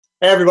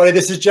Hey, everybody,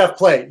 this is Jeff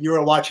Plate. You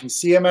are watching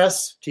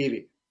CMS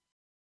TV.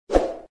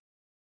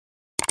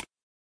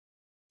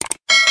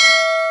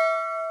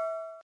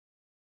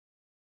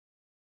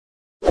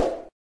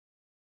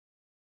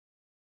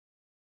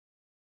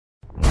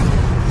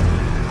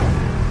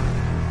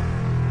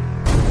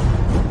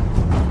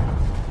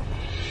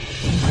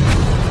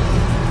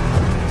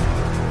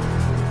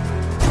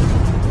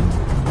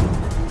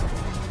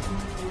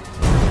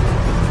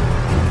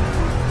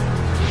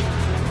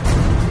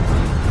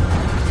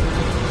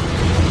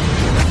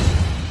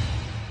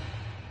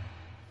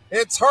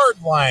 It's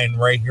Hardline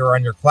right here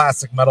on your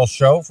classic metal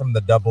show from the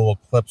Double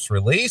Eclipse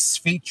release,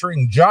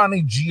 featuring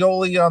Johnny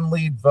Gioli on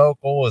lead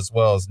vocal as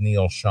well as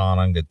Neil Sean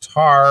on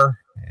guitar,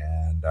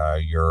 and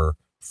your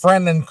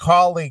friend and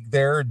colleague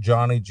there,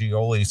 Johnny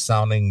Gioli,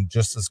 sounding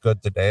just as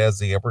good today as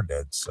he ever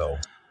did. So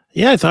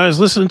yeah, I thought I was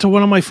listening to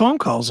one of my phone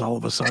calls all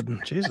of a sudden.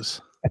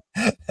 Jesus.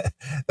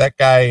 That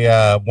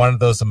guy, one of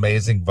those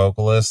amazing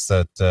vocalists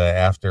that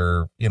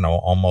after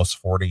almost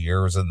 40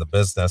 years in the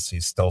business, he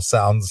still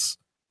sounds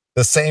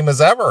the same as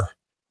ever.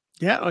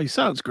 Yeah, he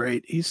sounds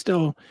great. He's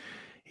still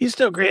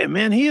great,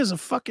 man. He is a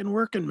fucking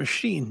working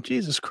machine.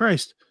 Jesus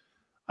Christ.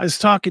 I was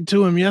talking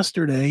to him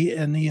yesterday,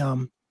 and he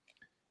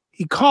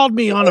called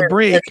me on a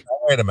break.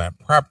 Wait a minute.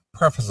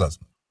 Preface this.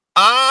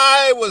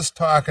 I was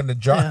talking to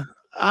John. Yeah,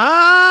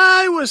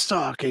 I was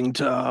talking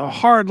to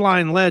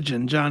Hardline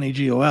legend Johnny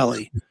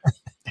Gioli.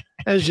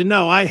 As you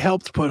know, I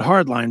helped put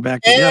Hardline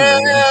back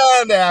together.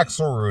 And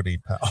Axel Rudy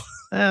Pell.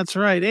 That's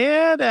right.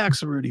 And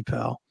Axel Rudy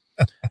Pell.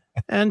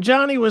 And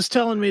Johnny was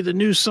telling me the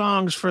new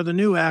songs for the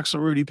new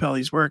Axel Rudy Pell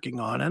he's working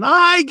on. And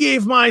I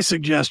gave my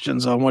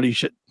suggestions on what he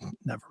should.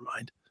 Never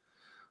mind.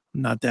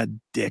 I'm not that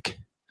dick.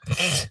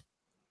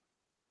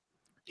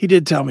 He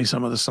did tell me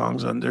some of the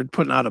songs on. They're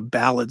putting out a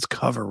ballads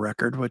cover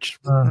record, which,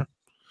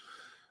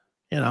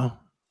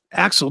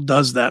 Axel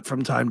does that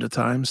from time to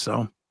time.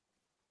 So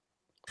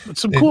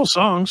it's some cool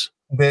songs.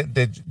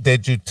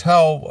 Did you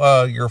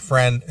tell your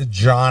friend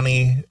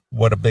Johnny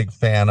what a big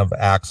fan of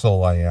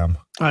Axel I am?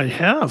 I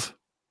have.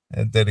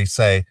 And did he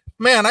say,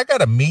 man, I got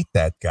to meet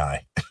that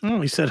guy?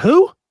 He said,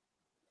 who?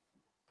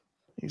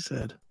 He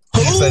said,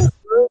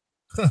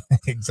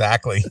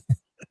 exactly.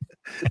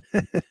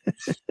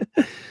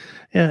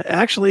 Yeah,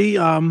 actually,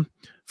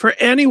 for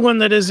anyone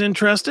that is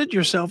interested,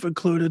 yourself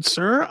included,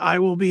 sir, I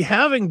will be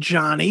having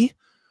Johnny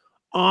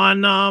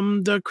on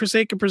the Chris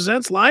Aiken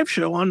Presents live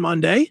show on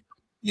Monday.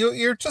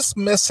 You're just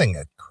missing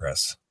it,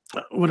 Chris.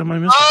 What am I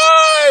missing?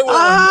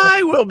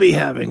 I will be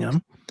having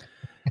him.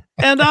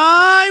 And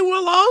I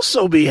will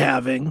also be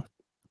having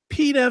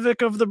Pete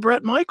Evick of the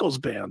Bret Michaels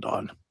Band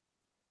on.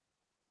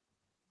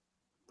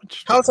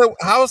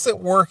 How's it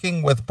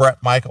working with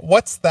Bret Michaels?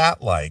 What's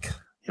that like?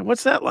 Yeah,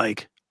 what's that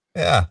like?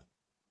 Yeah.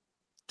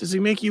 Does he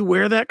make you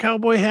wear that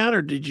cowboy hat,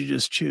 or did you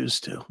just choose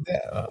to?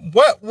 Yeah.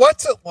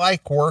 What's it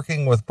like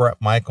working with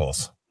Bret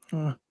Michaels?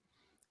 Do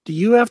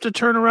you have to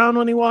turn around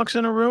when he walks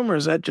in a room, or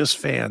is that just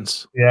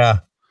fans? Yeah.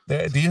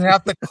 Do you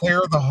have to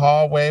clear the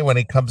hallway when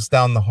he comes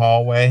down the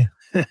hallway?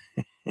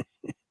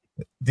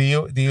 Do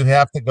you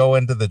have to go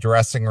into the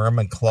dressing room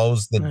and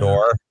close the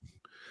door?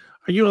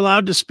 Are you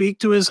allowed to speak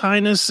to His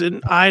Highness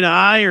in eye to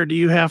eye, or do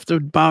you have to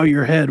bow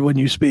your head when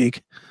you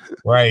speak?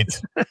 Right.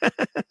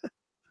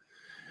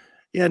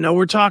 Yeah, no,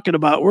 we're going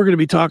to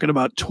be talking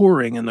about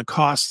touring and the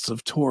costs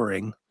of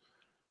touring,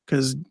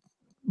 because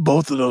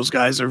both of those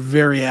guys are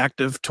very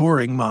active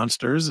touring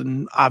monsters.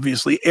 And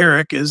obviously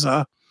Eric is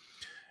an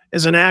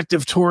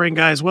active touring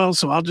guy as well.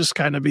 So I'll just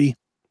kind of be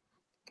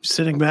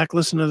sitting back,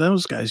 listening to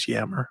those guys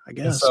yammer, I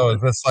guess. So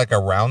is this like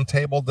a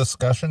roundtable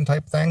discussion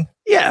type thing?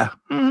 Yeah.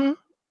 Mm-hmm.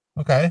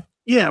 Okay.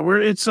 Yeah,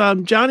 it's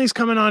Johnny's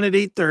coming on at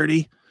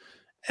 8:30,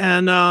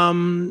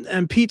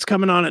 and Pete's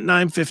coming on at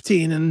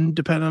 9:15, and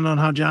depending on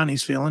how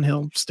Johnny's feeling,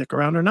 he'll stick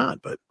around or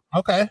not. But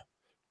okay.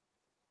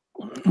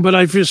 But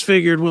I just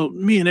figured, well,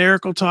 me and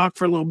Eric will talk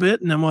for a little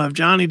bit, and then we'll have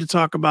Johnny to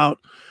talk about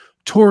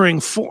touring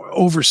for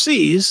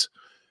overseas,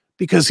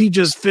 because he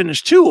just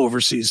finished 2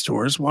 overseas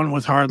tours, one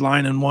with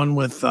Hardline and one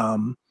with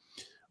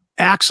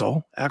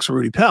Axel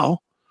Rudy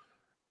Pell.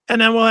 And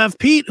then we'll have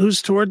Pete,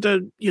 who's toured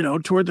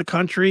the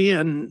country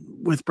and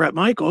with Bret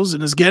Michaels,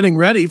 and is getting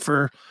ready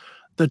for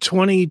the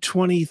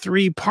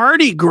 2023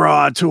 Party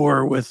Gras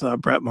tour with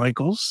Bret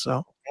Michaels.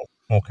 So,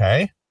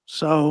 okay.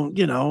 So,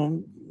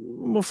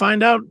 we'll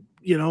find out,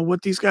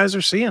 what these guys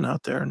are seeing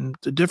out there, and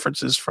the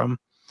differences from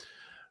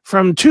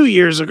 2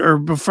 years ago,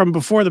 or from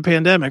before the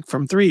pandemic,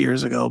 from 3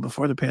 years ago,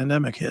 before the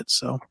pandemic hit.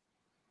 So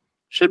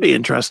should be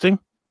interesting.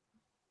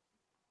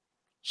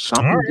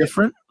 Something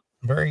different.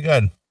 Very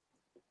good.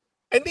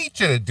 I need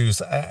you to do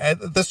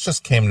this.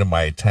 Just came to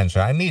my attention.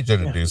 I need you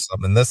to do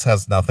something. This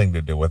has nothing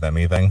to do with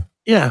anything.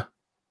 Yeah.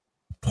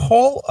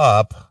 Pull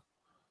up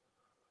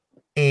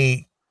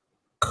a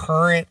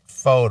current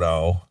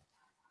photo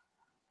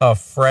of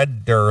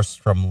Fred Durst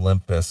from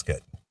Limp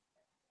Bizkit.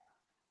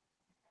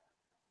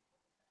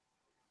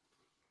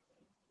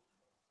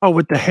 Oh,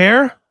 with the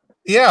hair?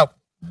 Yeah.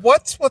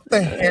 What's with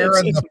the hair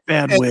and the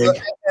bad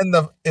wig?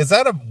 Is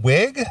that a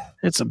wig?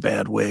 It's a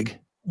bad wig.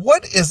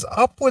 What is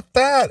up with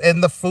that?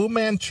 And the Fu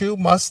Manchu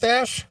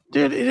mustache?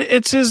 Dude,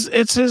 it's his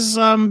dad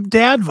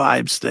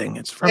vibes thing.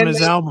 It's from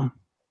his album.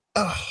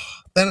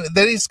 Then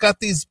he's got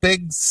these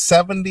big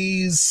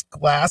 70s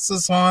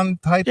glasses on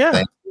type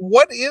thing.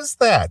 What is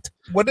that?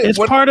 It's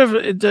part of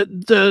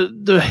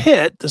the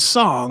hit. The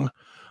song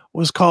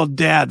was called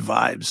Dad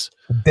Vibes.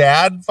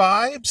 Dad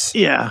Vibes?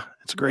 Yeah,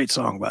 it's a great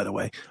song, by the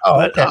way. Oh,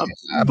 but,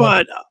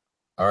 okay.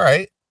 All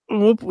right.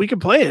 We can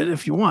play it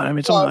if you want. I mean,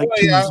 it's only like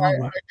 2 I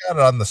got it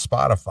on the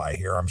Spotify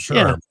here, I'm sure.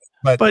 Yeah.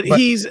 But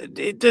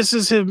this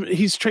is him.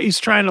 He's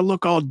trying to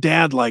look all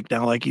dad like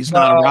now, like he's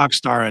not a rock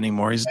star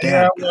anymore. He's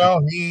dad. Yeah,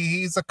 well,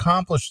 he's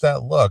accomplished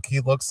that look. He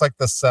looks like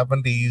the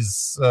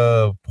 70s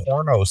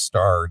porno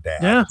star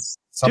dad. Yeah,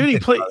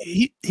 dude,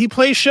 he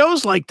plays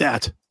shows like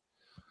that.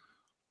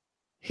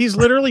 He's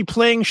literally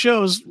playing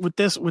shows with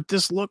this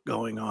look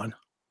going on.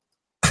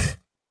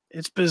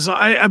 It's bizarre.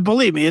 I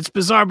believe me, it's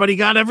bizarre, but he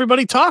got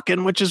everybody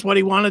talking, which is what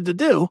he wanted to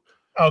do.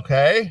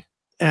 Okay.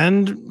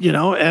 And,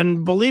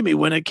 and believe me,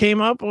 when it came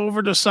up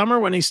over the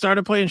summer, when he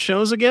started playing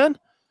shows again,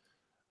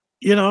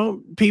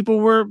 people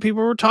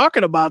were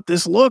talking about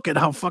this look and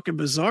how fucking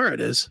bizarre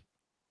it is.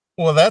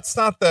 Well, that's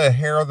not the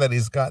hair that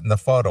he's got in the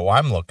photo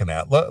I'm looking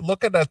at.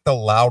 Look at the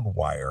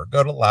Loudwire.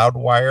 Go to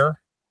Loudwire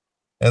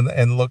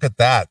and look at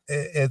that.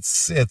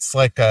 It's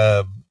like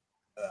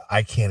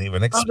I can't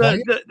even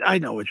explain. I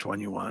know which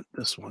one you want.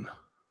 This one.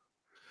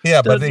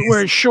 Yeah, but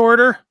where it's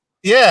shorter.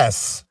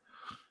 Yes.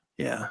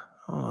 Yeah.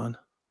 Hold on.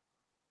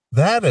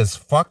 That is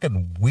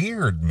fucking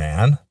weird,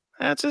 man.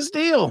 That's his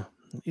deal.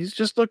 He's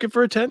just looking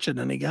for attention,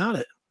 and he got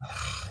it.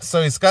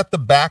 So he's got the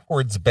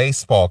backwards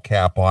baseball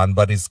cap on,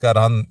 but he's got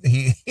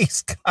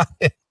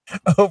it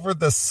over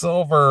the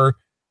silver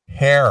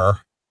hair,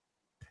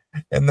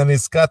 and then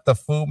he's got the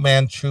Fu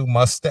Manchu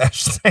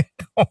mustache thing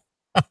going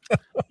on.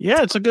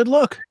 Yeah, it's a good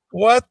look.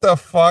 What the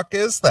fuck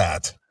is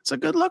that? It's a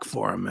good look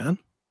for him, man.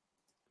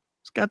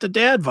 It's got the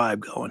dad vibe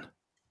going.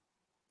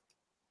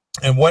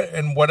 And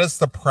what is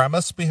the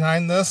premise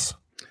behind this?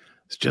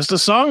 It's just a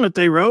song that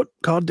they wrote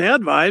called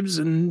Dad Vibes,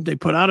 and they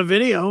put out a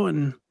video,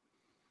 and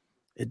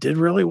it did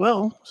really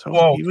well. So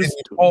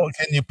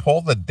can you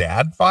pull the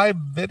Dad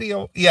Vibe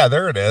video? Yeah,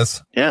 there it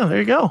is. Yeah, there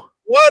you go.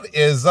 What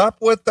is up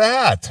with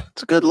that?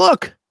 It's a good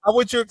look. How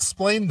would you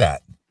explain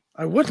that?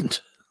 I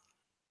wouldn't.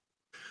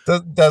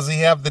 Does he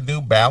have the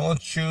New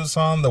Balance shoes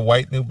on? The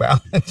white New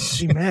Balance?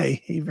 He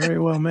may. He very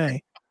well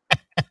may.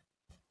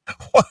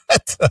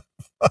 What the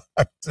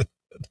fuck, dude?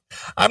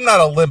 I'm not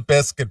a Limp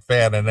Bizkit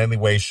fan in any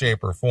way,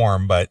 shape, or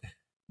form, but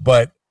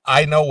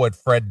I know what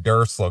Fred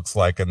Durst looks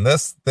like, and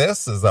this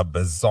is a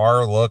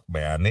bizarre look,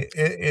 man.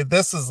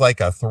 This is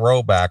like a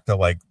throwback to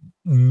like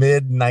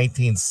mid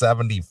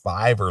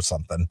 1975 or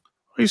something.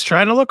 He's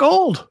trying to look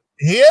old.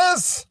 He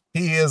is.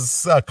 He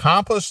has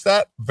accomplished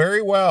that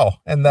very well,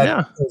 and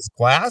his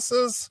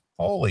glasses.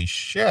 Holy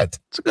shit!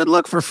 It's a good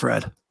look for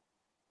Fred.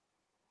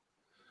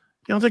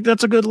 You don't think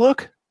that's a good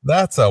look?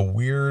 That's a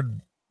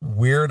weird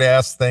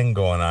ass thing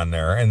going on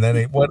there. And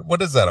then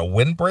what is that? A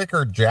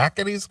windbreaker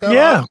jacket he's got?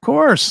 Yeah, on? Of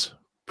course.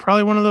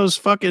 Probably one of those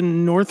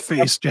fucking North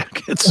Face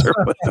jackets or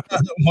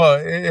whatever.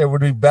 Well, it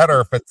would be better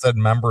if it said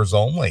members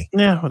only.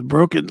 Yeah, with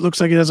broken. Looks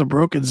like it has a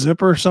broken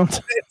zipper or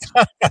something.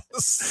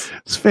 Yes.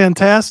 It's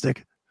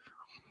fantastic.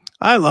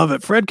 I love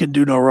it. Fred can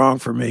do no wrong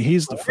for me.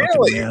 He's the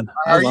fucking man.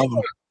 I love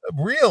him.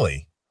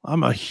 Really?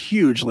 I'm a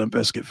huge Limp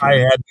Bizkit fan. I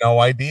had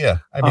no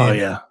idea. I mean,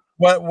 yeah.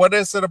 What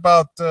is it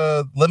about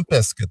Limp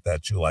Bizkit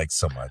that you like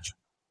so much?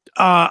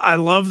 I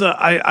love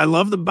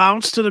the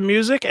bounce to the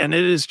music, and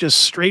it is just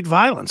straight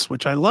violence,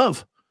 which I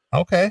love.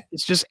 Okay.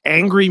 It's just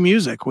angry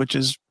music, which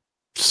is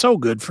so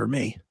good for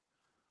me.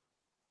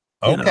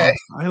 Okay.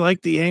 I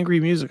like the angry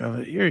music of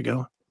it. Here you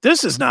go.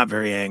 This is not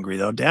very angry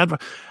though, Dad.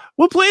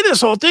 We'll play this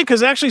whole thing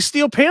because actually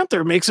Steel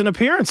Panther makes an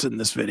appearance in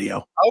this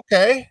video.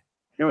 Okay.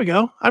 Here we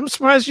go. I'm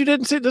surprised you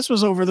didn't see this.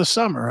 Was over the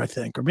summer, I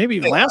think, or maybe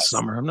even last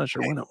summer. I'm not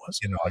sure when it was.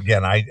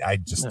 Again, I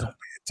just don't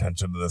pay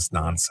attention to this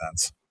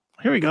nonsense.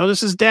 Here we go.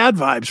 This is Dad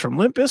Vibes from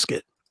Limp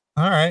Bizkit.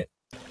 All right.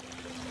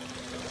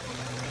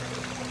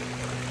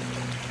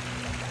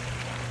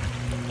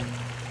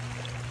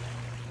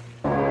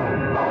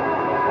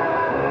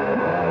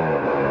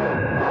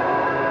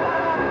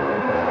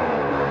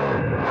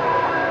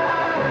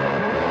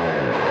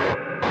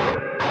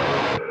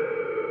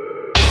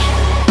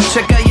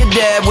 Check out your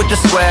dad with the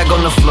swag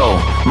on the floor.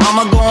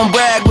 Mama gon'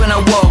 brag when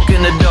I walk in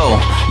the door.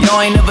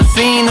 Y'all ain't never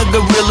seen a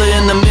gorilla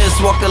in the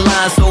mist walk the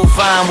line so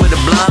fine with a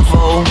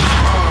blindfold.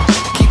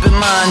 Keep in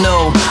mind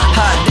though,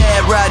 hot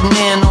dad riding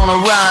in on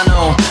a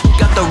rhino.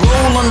 Got the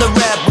roll on the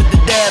rap with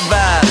the dad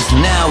vibes.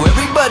 Now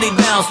everybody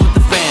bounce with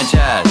the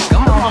franchise.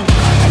 Come on.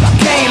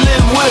 Can't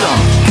live with them,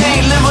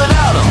 can't live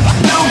without them.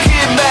 New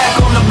kid back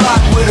on the block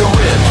with a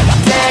rip.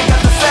 Dad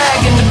got the fag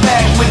in the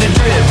back with the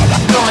drip.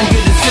 Come and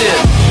get the sip.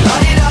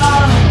 La-di-da.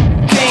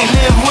 Can't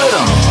live with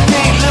them,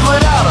 can't live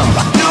without them.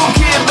 New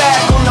kid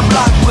back on the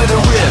block with a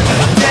rip.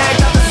 Dad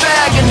got the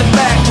fag in the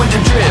back with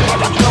the drip.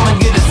 Come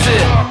and get a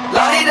sip.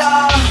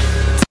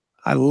 La-di-da.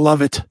 I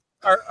love it.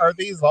 Are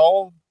these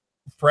all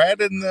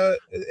Fred in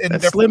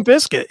That's Limp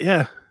Bizkit,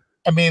 yeah.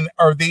 I mean,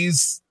 are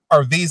these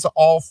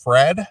all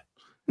Fred?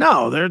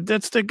 No,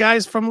 that's the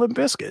guys from Limp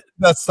Bizkit.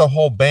 That's the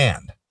whole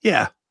band.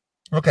 Yeah.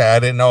 Okay, I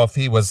didn't know if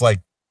he was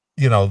like,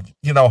 you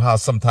know how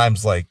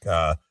sometimes like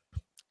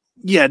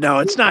yeah, no,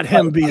 it's not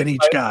him being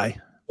each guy.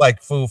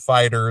 Like Foo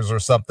Fighters or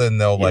something,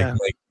 they'll like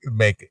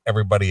make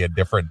everybody a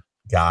different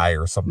guy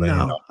or something.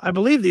 No, I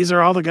believe these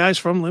are all the guys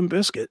from Limp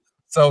Bizkit.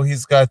 So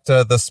he's got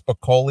the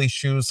Spicoli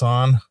shoes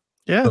on.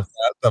 Yeah.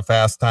 The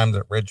Fast Times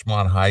at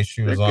Ridgemont High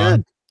shoes They're on.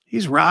 Good.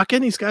 He's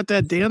rocking. He's got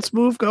that dance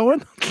move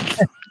going.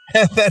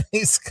 And then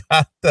he's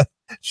got the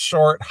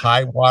short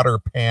high water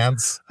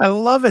pants. I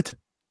love it.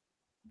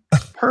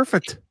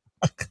 Perfect.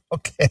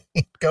 Okay,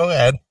 go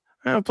ahead.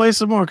 I'll play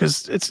some more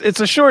because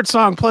it's a short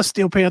song. Plus,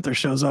 Steel Panther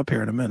shows up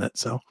here in a minute.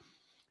 So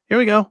here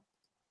we go.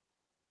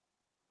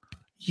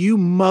 You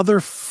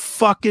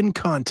motherfucking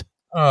cunt.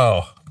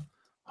 Oh,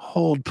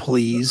 hold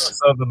please.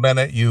 So the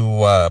minute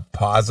you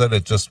pause it,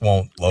 it just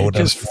won't load. It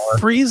just anymore.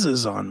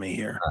 Freezes on me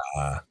here.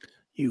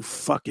 You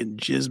fucking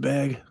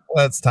jizzbag.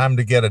 Well, it's time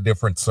to get a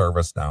different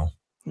service now.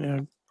 Yeah.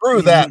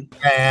 Screw that,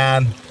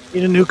 man.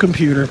 Need a new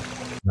computer.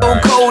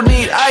 Right. Cold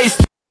need ice.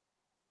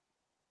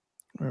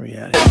 Where are we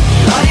at?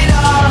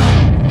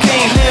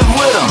 Can't live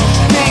with them,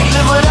 can't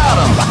live without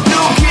them.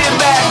 New kid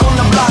back on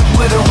the block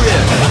with a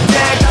rip.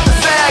 Dad got the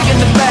sag in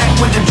the back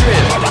with the drip.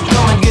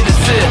 Come and get a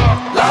sip.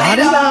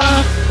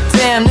 La-di-da.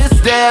 Damn, this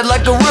dad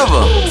like a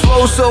river.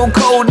 Flow so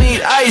cold,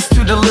 need ice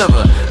to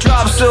deliver.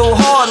 Drop so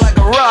hard like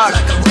a rock.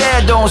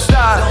 Dad don't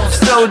stop.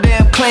 So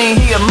damn clean,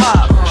 he a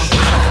mop.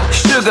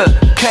 Sugar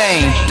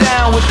cane,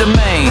 down with the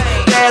main.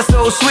 Dad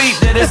so sweet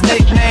that his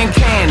nickname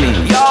Candy.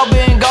 Y'all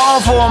been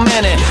gone for a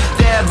minute.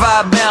 Dad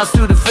vibe bounce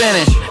to the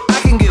finish.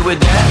 I can get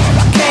with that.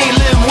 Can't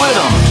live with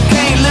him,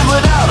 can't live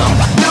without him.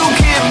 New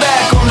kid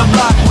back on the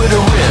block with a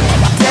rip.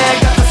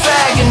 Dad got the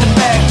sag in the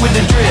back with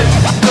the drip.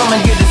 Come and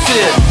get a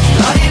sip.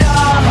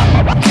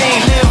 La-di-da.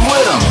 Can't live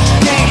with him,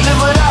 can't live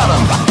without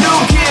him. New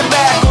kid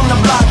back on the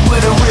block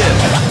with a rip.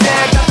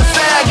 Dad got the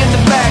sag in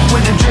the back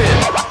with the drip.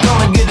 Come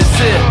and get a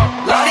sip.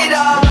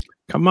 La-di-da.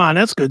 Come on,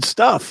 that's good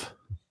stuff.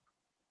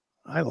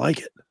 I like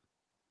it.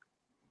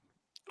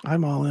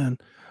 I'm all in.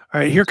 All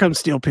right, here comes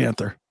Steel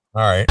Panther.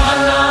 All right.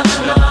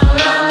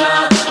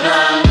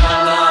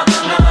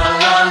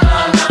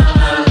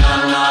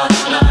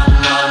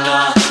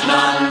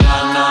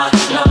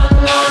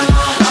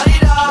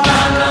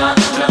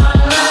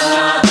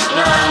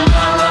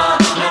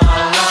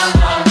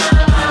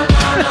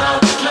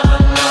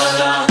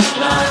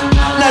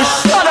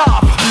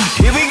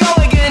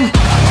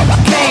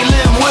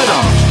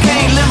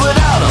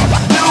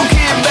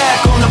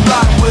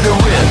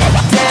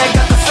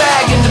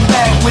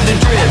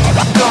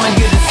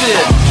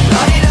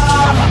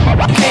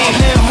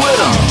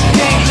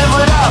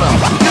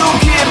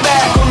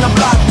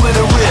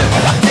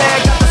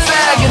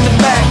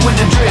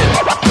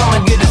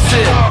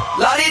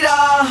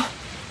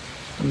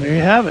 And there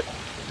you have it.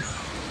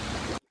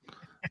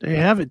 There you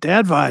have it.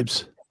 Dad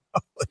vibes.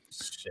 Holy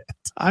shit.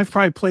 I've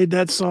probably played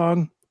that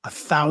song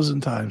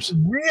 1,000 times.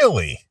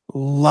 Really?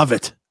 Love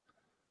it.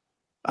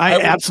 I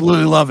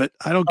absolutely love it.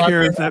 I don't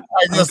care if that.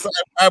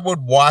 I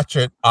would watch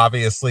it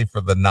obviously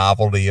for the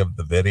novelty of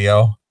the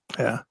video.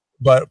 Yeah.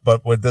 But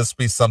would this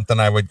be something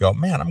I would go,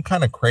 man, I'm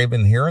kind of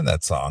craving hearing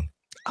that song.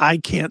 I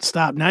can't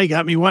stop. Now you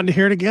got me wanting to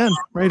hear it again.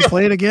 Ready to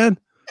play it again?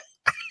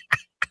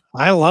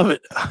 I love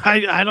it.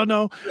 I don't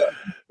know.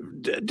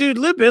 Dude,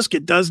 Limp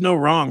Bizkit does no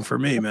wrong for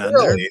me, man.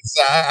 Really?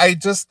 I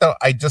just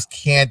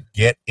can't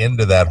get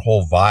into that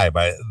whole vibe.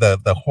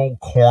 The whole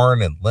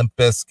Korn and Limp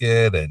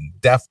Bizkit and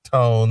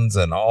Deftones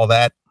and all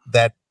that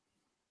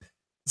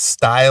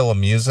style of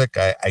music.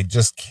 I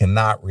just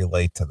cannot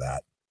relate to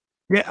that.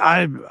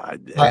 Yeah,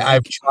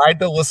 I've tried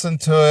to listen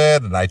to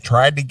it and I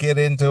tried to get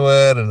into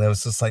it, and it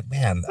was just like,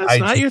 man, that's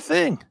not your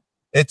thing.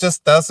 It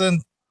just does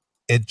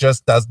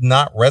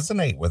not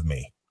resonate with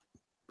me.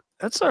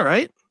 That's all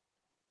right.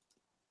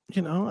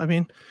 You know, I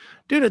mean,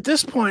 dude, at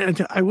this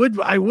point, I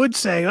would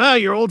say, oh,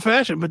 you're old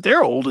fashioned, but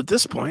they're old at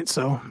this point.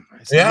 So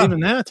it's not even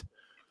that.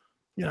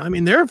 You know, I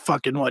mean, they're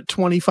fucking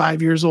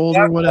 25 years old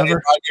or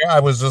whatever. I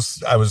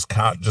was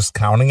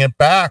counting it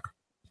back.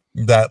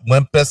 That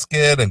Limp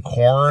Bizkit and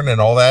Korn and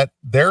all that,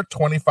 they're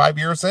 25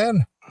 years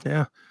in.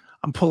 Yeah.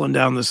 I'm pulling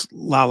down this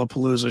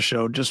Lollapalooza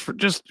show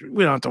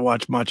we don't have to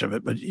watch much of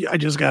it, but I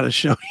just got to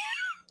show you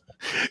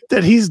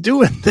that he's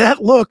doing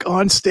that look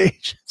on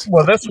stage.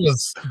 Well,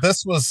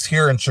 this was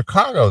here in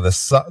Chicago this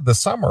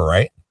summer,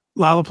 right?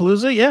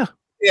 Lollapalooza, yeah.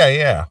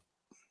 Yeah.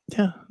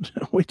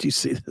 Wait till you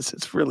see this.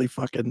 It's really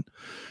fucking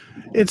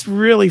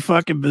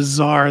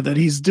bizarre that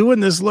he's doing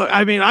this look.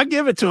 I mean, I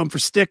give it to him for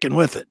sticking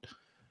with it,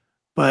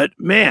 but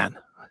man,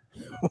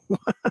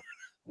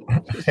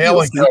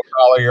 Haley,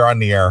 caller, you're on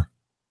the air.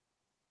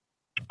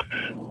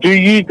 Do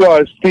you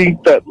guys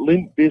think that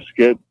Limp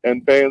Bizkit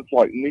and bands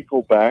like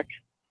Nickelback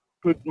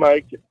could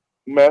make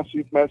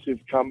massive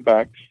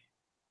comebacks,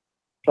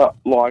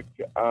 like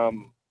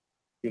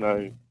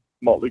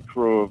Motley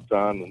Crue have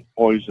done and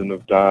Poison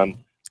have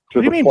done?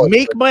 What do you mean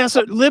make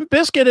massive? Limp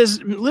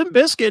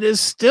Bizkit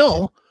is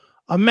still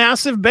a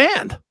massive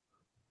band.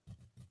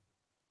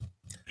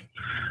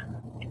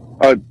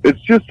 It's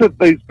just that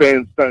these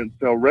bands don't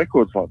sell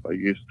records like they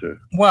used to.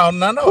 Well,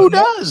 Who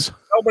does?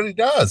 Nobody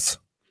does.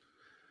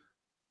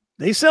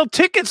 They sell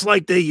tickets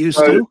like they used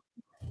to.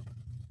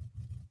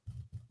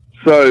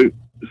 So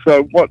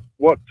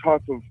what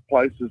type of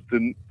places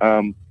did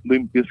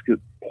Limp Bizkit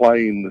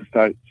play in the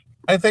States?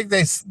 I think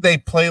they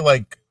play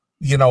like,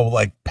 you know,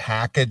 like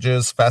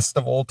packages,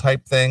 festival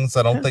type things.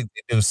 I don't think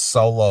they do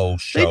solo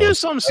shows. They do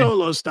some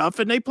solo stuff,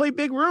 and they play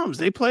big rooms.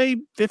 They play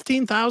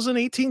 15,000,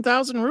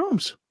 18,000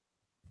 rooms.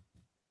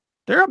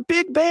 They're a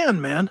big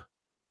band, man.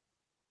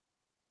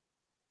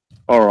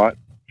 All right.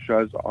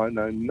 Shows I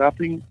know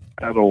nothing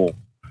at all.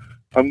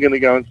 I'm going to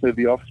go and see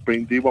The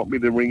Offspring. Do you want me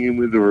to ring in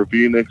with a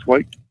review next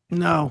week?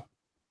 No.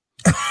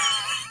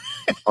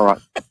 All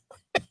right.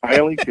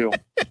 Haley Kill.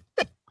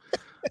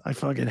 I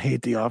fucking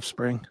hate The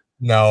Offspring.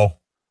 No.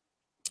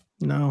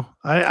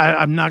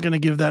 I'm not going to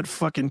give that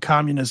fucking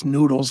communist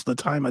Noodles the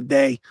time of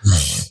day.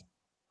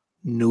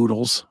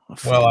 Noodles.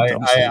 Well, I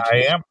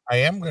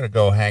am going to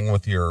go hang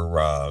with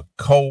your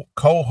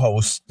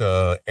co-host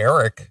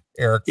Eric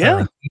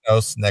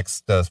Ferentinos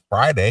next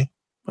Friday.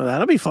 Well,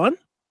 that'll be fun.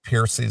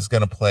 Piercy's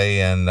going to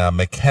play in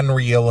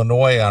McHenry,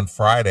 Illinois on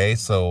Friday,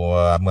 so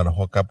I'm going to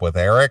hook up with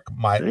Eric.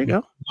 There you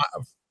go.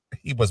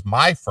 He was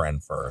my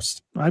friend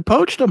first. I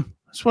poached him.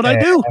 That's what I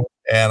do.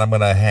 And I'm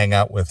going to hang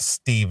out with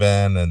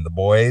Steven and the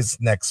boys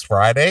next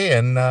Friday,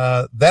 and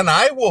then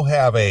I will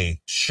have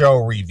a show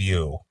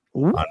review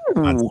on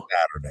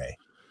Saturday.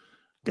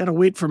 Got to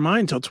wait for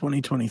mine till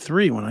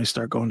 2023 when I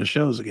start going to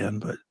shows again.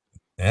 But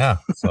yeah,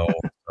 so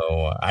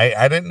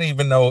I didn't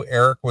even know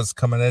Eric was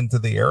coming into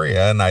the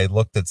area, and I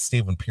looked at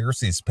Stephen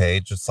Piercy's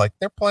page. It's like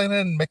they're playing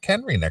in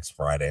McHenry next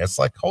Friday. It's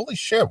like, holy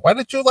shit! Why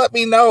did you let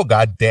me know?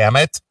 God damn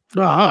it!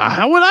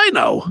 How would I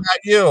know? Not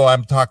you.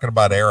 I'm talking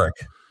about Eric.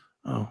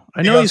 Oh,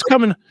 I know he's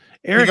coming.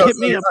 Eric hit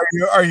me up.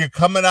 Are you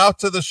coming out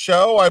to the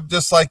show? I'm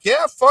just like,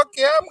 yeah, fuck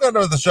yeah, I'm going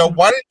to the show.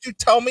 Why didn't you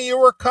tell me you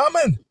were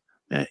coming?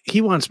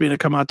 He wants me to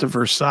come out to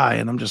Versailles,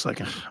 and I'm just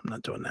like, I'm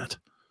not doing that.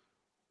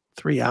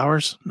 3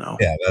 hours? No.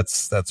 Yeah,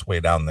 that's way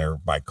down there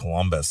by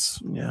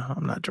Columbus. Yeah,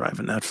 I'm not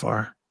driving that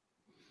far.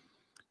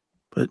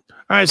 But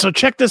all right, so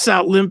check this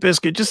out, Limp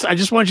Bizkit. I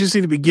just want you to see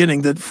the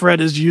beginning that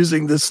Fred is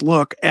using this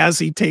look as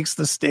he takes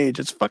the stage.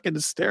 It's fucking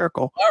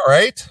hysterical. All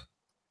right.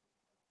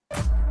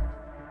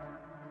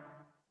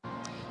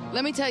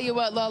 Let me tell you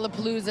what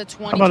Lollapalooza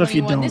 2021. How about if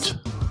you don't?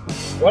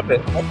 What's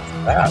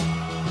that?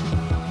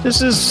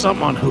 This is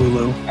something on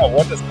Hulu. Oh,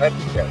 what does that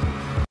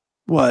mean?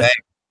 What?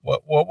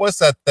 What was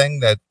that thing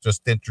that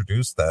just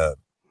introduced the,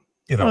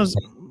 you know?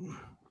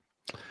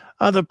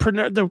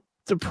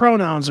 The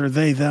pronouns are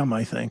they, them,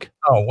 I think.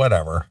 Oh,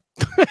 whatever.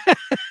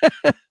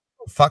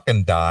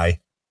 Fucking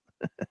die.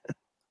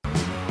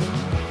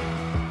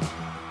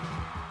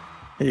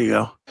 Here you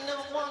go.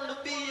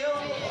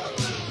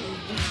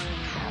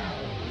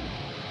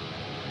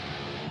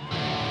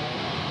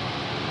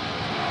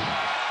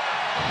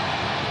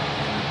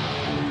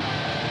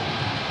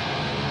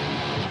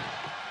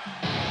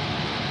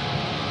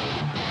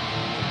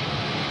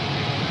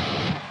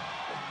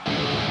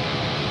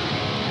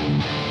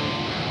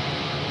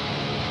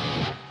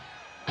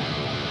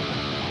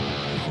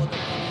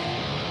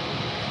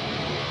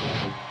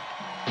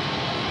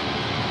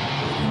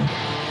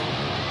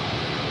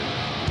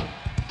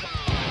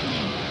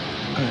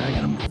 I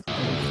gotta move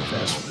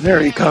fast. There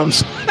he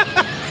comes.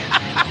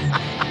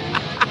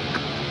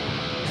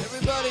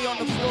 Everybody on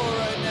the floor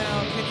right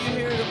now, can you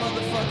hear the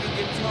motherfucking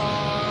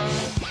guitar?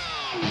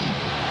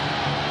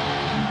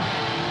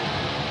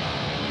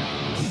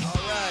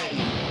 Alright.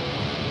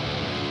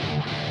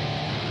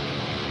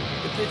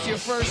 If it's your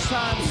first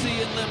time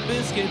seeing Limp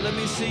Bizkit, let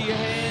me see your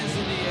hands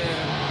in the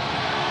air.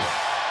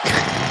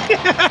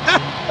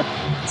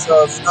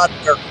 So it's not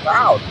their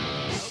crowd.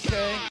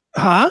 Okay.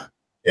 Huh?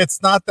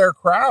 It's not their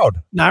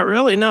crowd. Not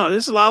really. No,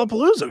 this is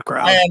Lollapalooza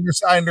crowd. I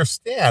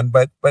understand,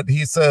 but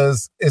he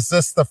says, is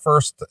this the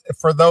first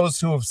for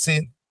those of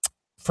seeing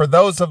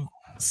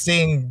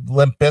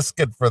Limp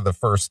Bizkit for the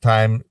first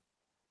time?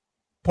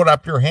 Put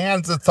up your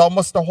hands. It's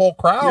almost a whole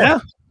crowd.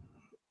 Yeah.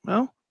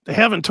 Well, they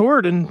haven't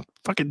toured in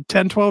fucking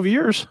 10, 12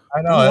 years.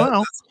 I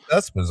know.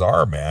 That's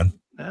bizarre, man.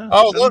 Yeah.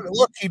 Oh,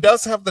 look, he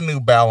does have the New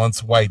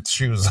Balance white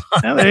shoes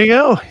on. Yeah, there you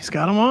go. He's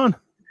got them on.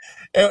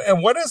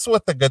 And what is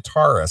with the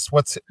guitarist?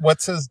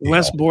 What's his deal?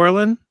 Wes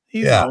Borland?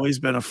 He's always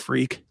been a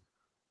freak.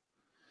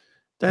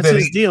 That's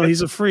his deal.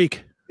 He's a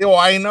freak. Oh,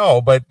 I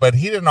know, but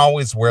he didn't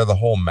always wear the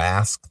whole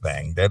mask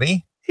thing, did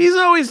he? He's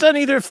always done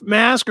either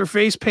mask or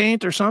face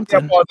paint or something.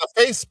 Yeah, well, the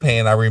face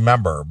paint I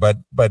remember, but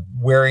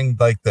wearing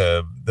like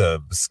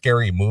the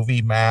scary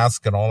movie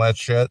mask and all that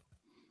shit.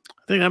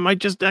 I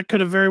think that could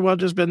have very well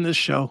just been this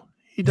show.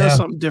 He does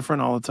something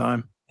different all the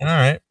time. All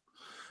right.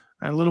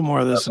 A little more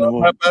of this.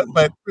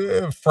 But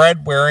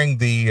Fred wearing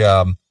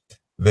the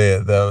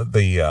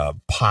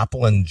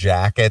poplin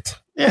jacket.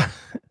 Yeah.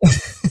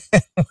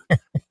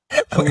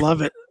 I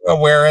love it.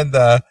 Wearing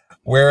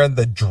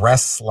the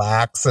dress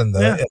slacks and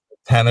the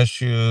tennis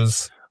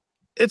shoes.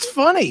 It's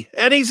funny.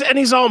 And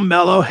he's all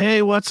mellow.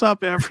 Hey, what's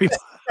up, everybody?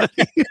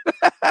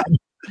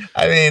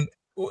 I mean,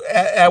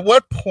 At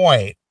what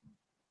point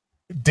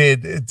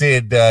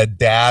did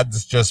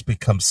dads just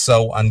become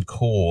so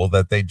uncool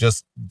that they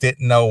just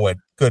didn't know what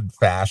good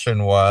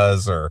fashion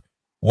was or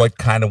what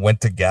kind of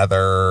went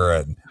together?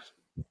 And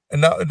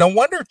no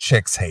wonder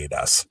chicks hate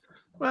us.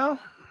 Well,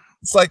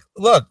 it's like,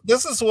 look,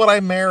 this is what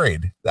I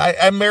married.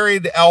 I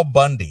married Al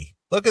Bundy.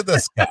 Look at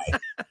this guy.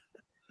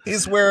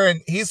 He's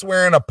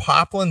wearing a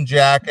poplin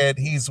jacket.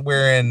 He's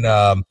wearing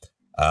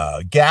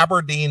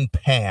gabardine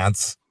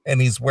pants,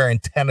 and he's wearing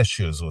tennis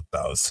shoes with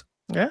those.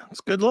 Yeah, it's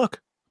a good look.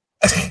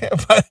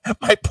 But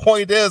my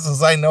point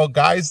is I know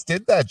guys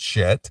did that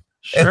shit.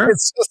 Sure. And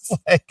it's just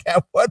like,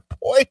 at what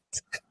point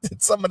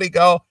did somebody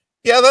go,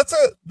 yeah,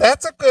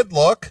 that's a good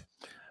look?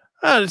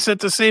 It's at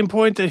the same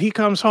point that he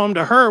comes home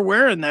to her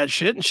wearing that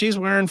shit, and she's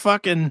wearing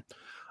fucking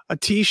a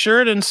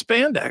t-shirt and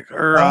spandex,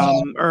 or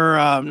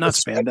not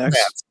spandex,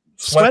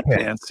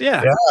 sweatpants.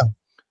 Yeah.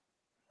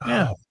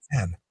 Oh,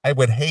 man, I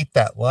would hate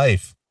that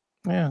life.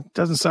 Yeah, it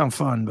doesn't sound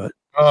fun, but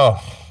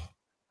all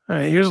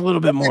right, here's a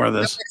little bit more of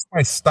this. That makes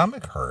my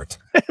stomach hurt.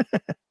 When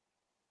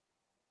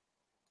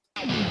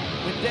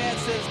Dad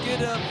says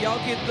get up,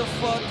 y'all get the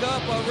fuck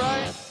up, all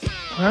right?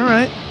 All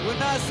right.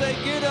 When I say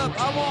get up,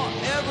 I want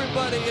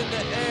everybody in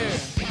the air.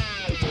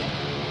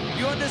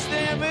 You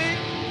understand me?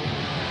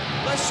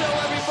 Let's show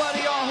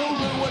everybody on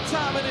Hulu what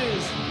time it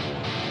is.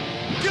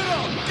 Get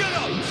up, get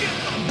up, get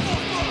the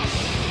fuck up.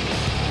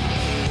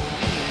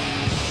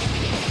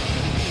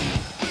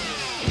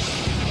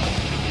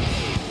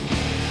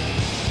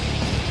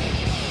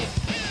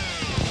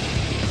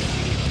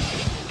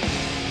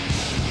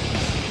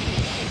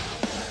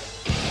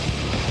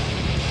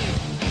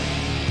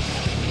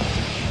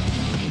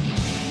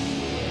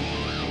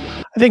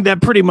 I think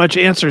that pretty much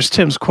answers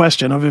Tim's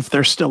question of if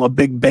they're still a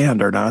big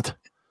band or not.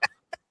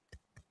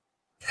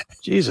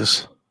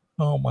 Jesus.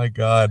 Oh my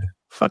God.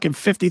 Fucking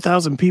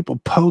 50,000 people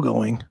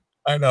pogoing.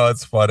 I know,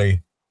 it's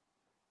funny.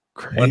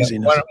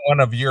 Craziness. One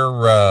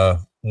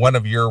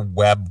of your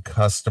web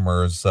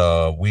customers,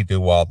 we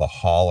do all the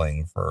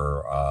hauling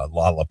for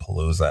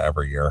Lollapalooza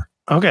every year.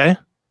 Okay.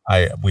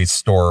 We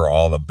store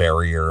all the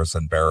barriers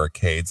and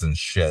barricades and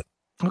shit.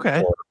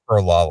 Okay.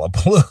 For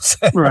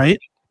Lollapalooza. Right.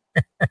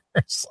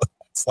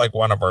 It's like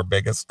one of our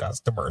biggest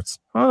customers.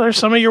 Oh, there's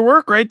some of your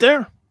work right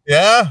there.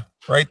 Yeah,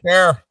 right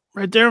there.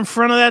 Right there in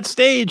front of that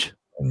stage.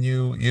 And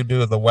you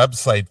do the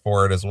website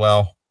for it as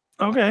well.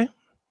 Okay. I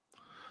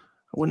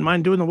wouldn't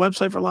mind doing the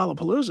website for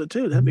Lollapalooza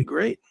too. That'd be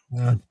great.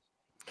 Yeah.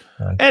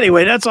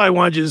 Anyway, that's all I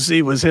wanted you to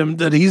see was him,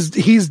 that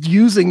he's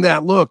using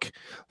that look.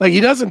 Like,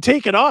 he doesn't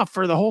take it off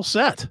for the whole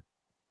set.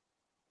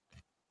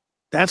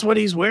 That's what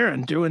he's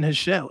wearing doing his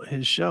show.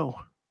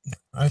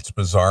 That's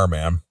bizarre,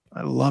 man.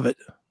 I love it.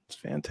 It's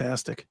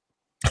fantastic.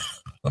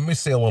 Let me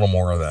see a little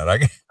more of that. All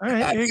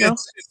right, here you go.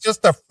 It's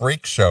just a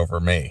freak show for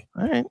me.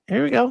 All right,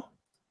 here we go.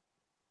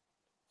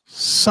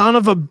 Son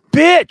of a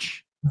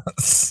bitch.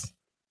 It's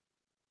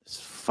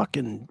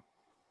fucking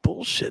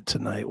bullshit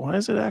tonight. Why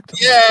is it acting?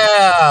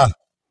 Yeah.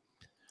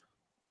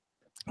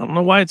 I don't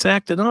know why it's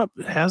acting up.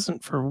 It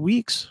hasn't for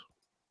weeks.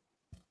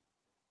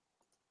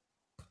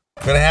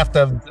 I'm gonna have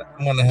to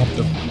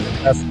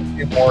invest a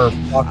few more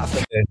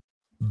bucks in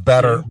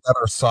better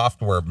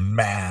software,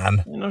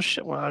 man. You know,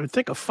 shit. Well, I would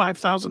think a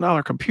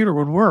 $5,000 computer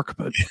would work,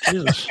 but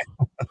Jesus.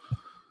 All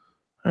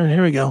right,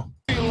 here we go.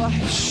 Feel like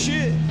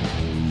shit.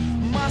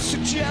 My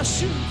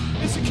suggestion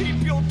is to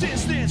keep your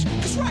distance,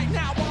 cause right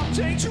now I'm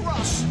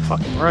dangerous.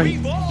 Fucking right.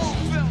 We've all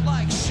felt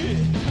like shit,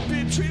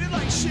 been treated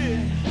like shit.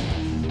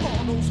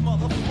 All those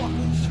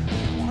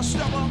motherfuckers wanna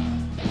step up.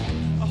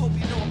 I hope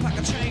you know a pack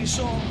of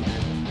chainsaw.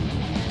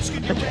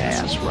 Skip your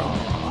ass raw.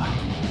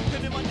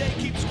 And then my day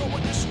keeps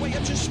going this way,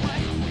 I just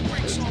might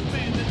break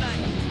something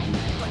tonight.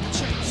 Like a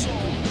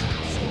chainsaw.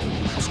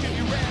 I'll skip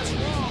your ass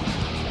raw.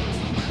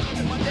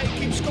 And my day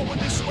keeps going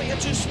this way, I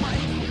just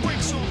might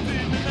break something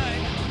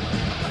tonight.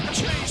 Like a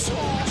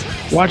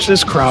chainsaw. Watch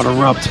this crowd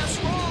erupt.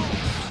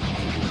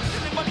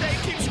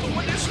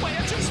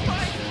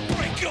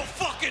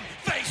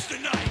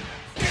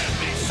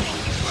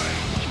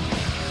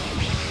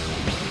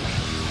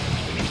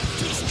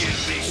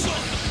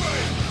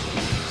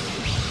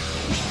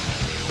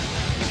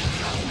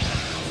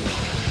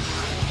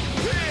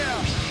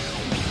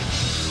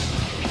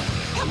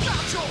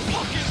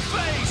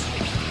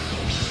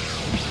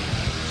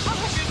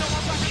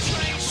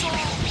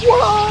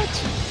 What?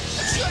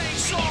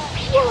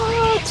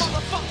 What?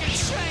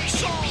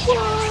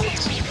 What?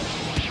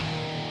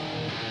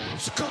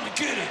 So come and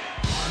get it.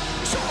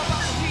 It's all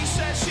about what he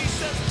says, she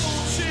says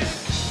bullshit.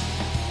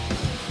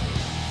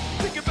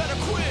 Think you better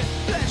quit,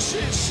 that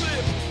shit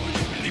slip.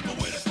 Leave it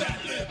with a fat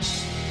lip.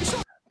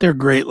 They're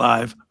great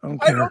live.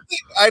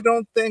 I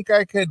don't think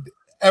I could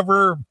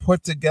ever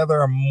put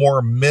together a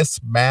more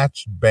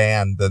mismatched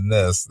band than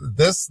this.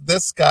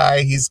 This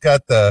guy, he's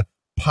got the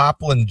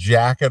poplin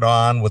jacket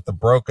on with the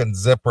broken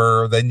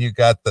zipper. Then you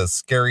got the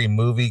scary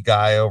movie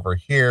guy over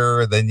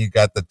here. Then you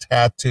got the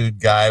tattooed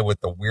guy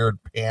with the weird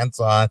pants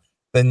on.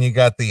 Then you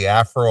got the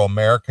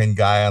Afro-American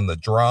guy on the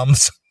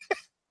drums.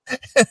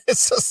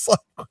 It's just like,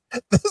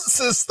 this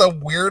is the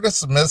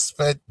weirdest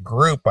misfit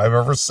group I've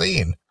ever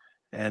seen.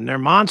 And they're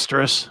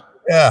monstrous.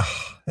 Yeah,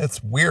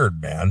 it's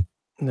weird, man.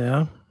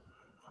 Yeah.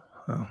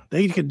 Well,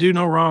 they could do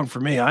no wrong for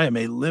me. I am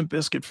a Limp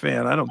Bizkit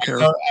fan. I don't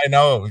care. I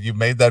know you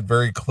made that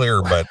very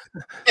clear, but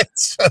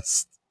it's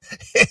just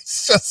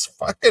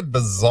fucking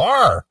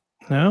bizarre.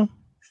 No.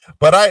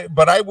 But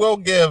I will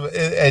give,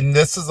 and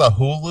this is a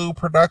Hulu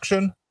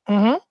production.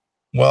 Mm-hmm.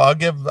 Well,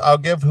 I'll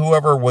give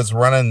whoever was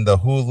running the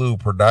Hulu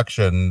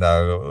production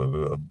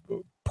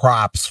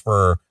props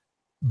for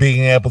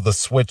being able to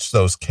switch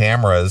those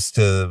cameras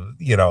to,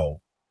 you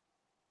know,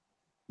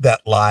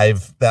 that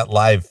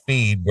live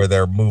feed where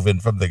they're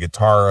moving from the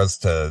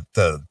guitarist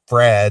to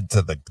Fred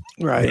to the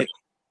right,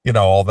 you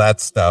know, all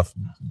that stuff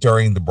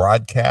during the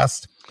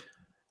broadcast.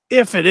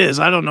 If it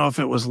is, I don't know if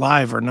it was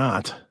live or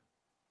not.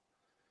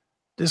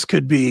 This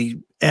could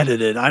be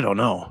edited. I don't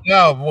know.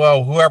 No,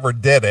 well, whoever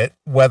did it,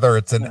 whether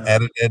it's an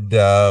edited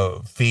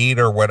feed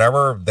or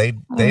whatever, they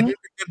did a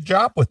good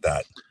job with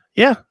that.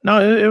 Yeah, no,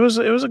 it was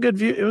a good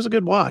view. It was a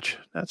good watch.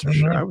 That's for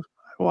sure. I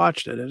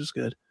watched it. It was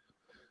good.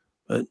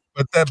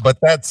 But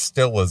that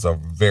still is a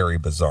very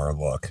bizarre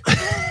look.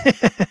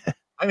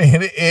 I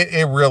mean,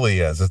 it really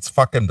is. It's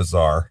fucking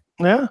bizarre.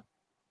 Yeah.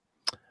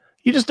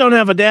 You just don't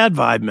have a dad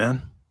vibe,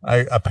 man.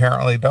 I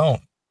apparently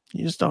don't.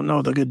 You just don't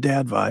know the good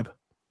dad vibe.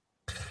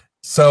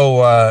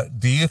 So,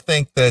 do you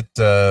think that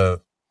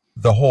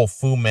the whole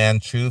Fu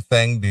Manchu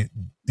thing,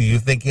 do you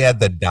think he had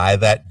to dye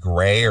that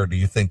gray, or do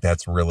you think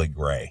that's really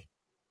gray?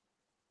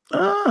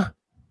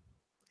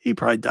 He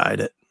probably dyed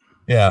it.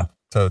 Yeah,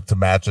 to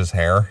match his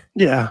hair.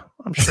 Yeah,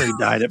 I'm sure he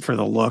dyed it for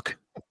the look.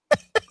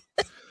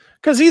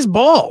 Because he's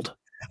bald.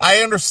 I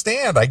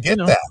understand. I get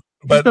that.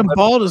 He's been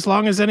bald as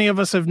long as any of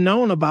us have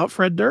known about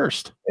Fred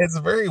Durst. It's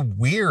very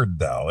weird,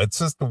 though. It's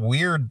just a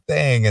weird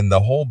thing, and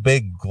the whole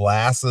big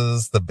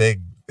glasses, the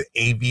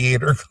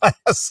aviator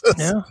glasses.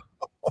 Yeah.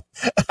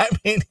 I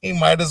mean, he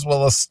might as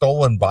well have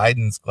stolen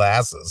Biden's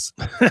glasses.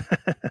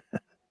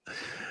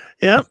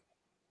 Yep.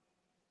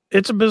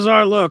 It's a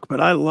bizarre look,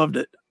 but I loved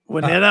it.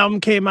 When that album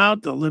came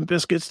out, the Limp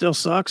Bizkit Still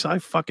Sucks, I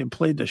fucking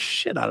played the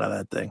shit out of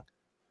that thing.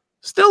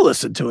 Still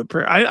listen to it.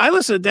 I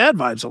listen to Dad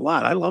Vibes a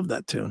lot. I love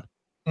that tune.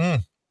 All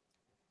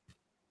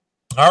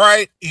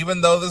right.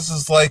 Even though this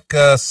is like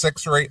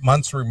 6 or 8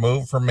 months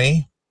removed from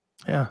me.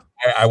 Yeah.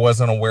 I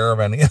wasn't aware of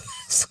any of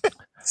this.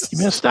 You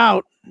missed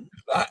out.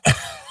 I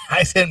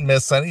didn't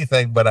miss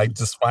anything, but I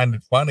just find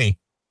it funny.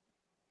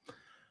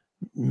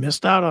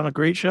 Missed out on a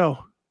great show.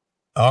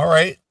 All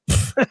right.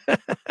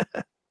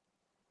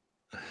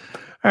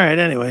 All right.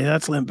 Anyway,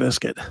 that's Limp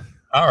Bizkit.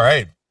 All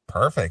right.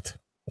 Perfect.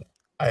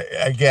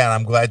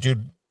 I'm glad you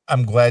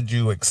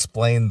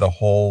explained the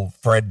whole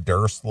Fred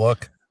Durst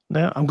look.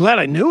 Yeah, I'm glad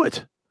I knew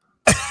it.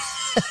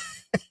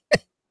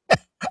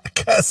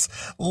 Because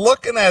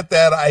looking at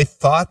that, I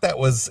thought that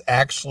was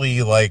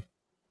actually like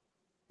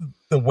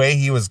the way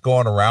he was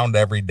going around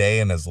every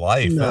day in his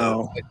life.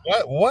 No. Like,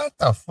 what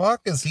the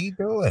fuck is he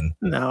doing?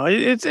 No,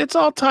 it's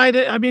all tied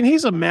in. I mean,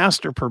 he's a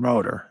master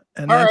promoter.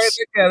 And all right,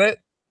 I get it.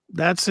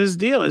 That's his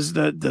deal. Is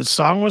the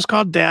song was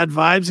called Dad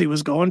Vibes. He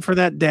was going for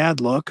that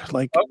dad look.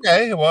 Like,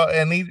 okay, well,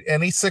 and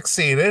he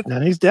succeeded.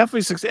 And he's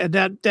definitely succeeded.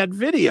 That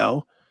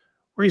video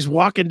where he's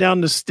walking down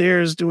the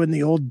stairs doing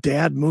the old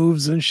dad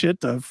moves and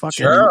shit, the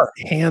fucking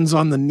hands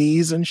on the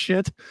knees and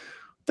shit.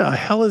 What the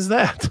hell is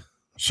that?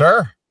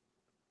 Sure.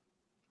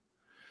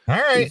 All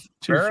right.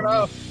 Fair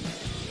enough.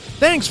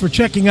 Thanks for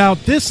checking out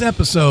this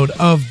episode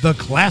of The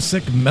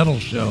Classic Metal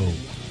Show.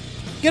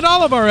 Get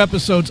all of our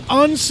episodes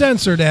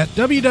uncensored at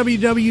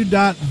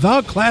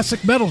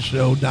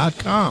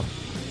www.theclassicmetalshow.com.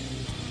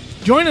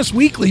 Join us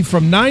weekly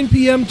from 9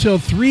 p.m. till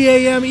 3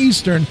 a.m.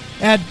 Eastern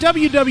at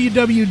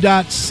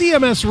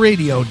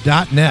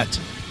www.cmsradio.net.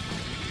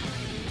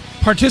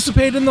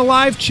 Participate in the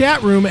live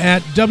chat room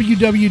at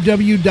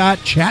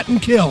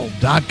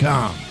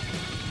www.chatandkill.com.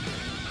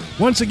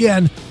 Once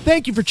again,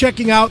 thank you for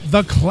checking out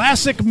The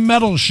Classic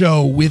Metal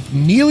Show with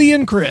Neeley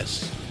and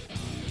Chris.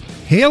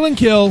 Hail and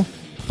kill.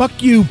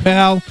 Fuck you,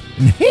 pal.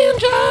 And hand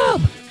job.